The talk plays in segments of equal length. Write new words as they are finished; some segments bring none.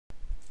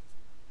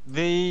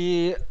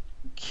The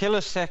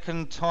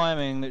kilosecond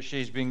timing that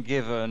she's been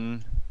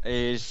given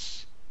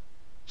is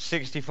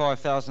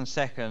 65,000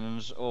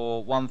 seconds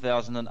or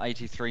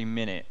 1,083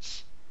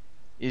 minutes.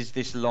 Is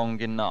this long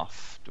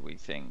enough, do we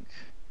think?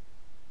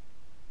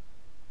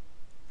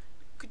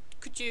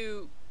 Could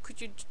you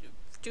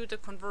do the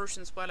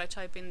conversions while I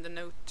type in the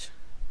note?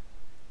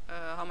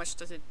 How much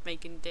does it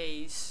make in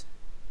days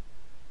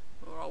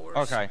or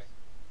hours? Okay.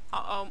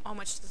 How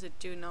much does it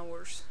do in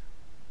hours?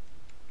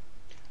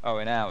 Oh,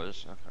 in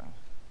hours. Okay.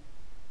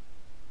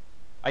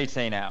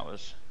 18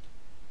 hours.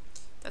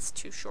 That's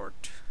too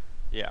short.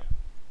 Yeah.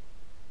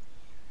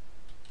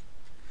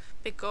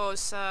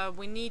 Because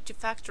we need to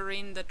factor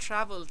in the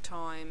travel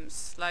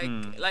times.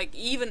 Like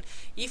even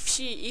if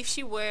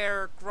she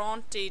were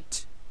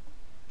granted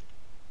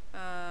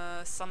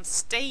some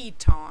stay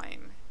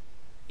time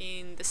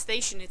in the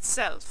station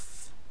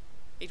itself,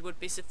 it would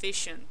be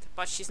sufficient.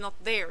 But she's not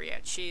there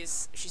yet.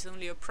 She's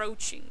only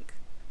approaching.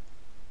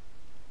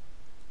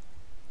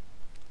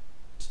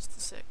 Just a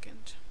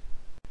second.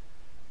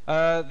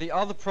 The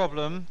other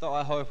problem that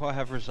I hope I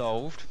have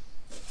resolved,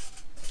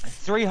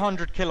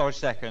 300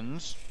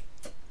 kiloseconds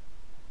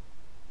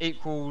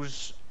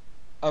equals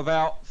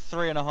about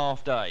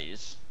 3.5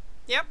 days.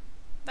 Yep,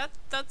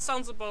 that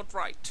sounds about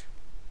right.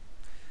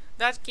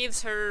 That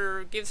gives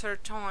her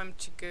time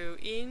to go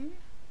in,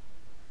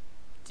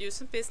 do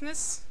some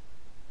business,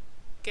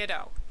 get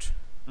out.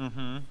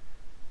 And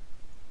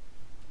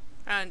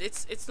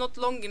it's not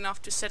long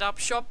enough to set up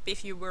shop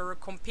if you were a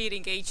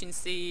competing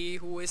agency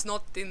who is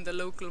not in the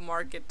local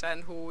market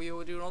and who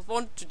you do not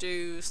want to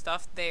do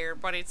stuff there.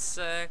 But it's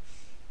yeah,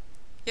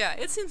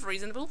 it seems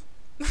reasonable.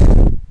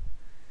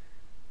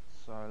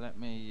 So let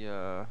me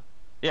yeah,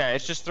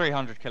 it's just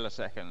 300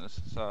 kiloseconds,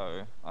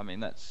 so I mean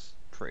that's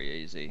pretty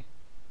easy.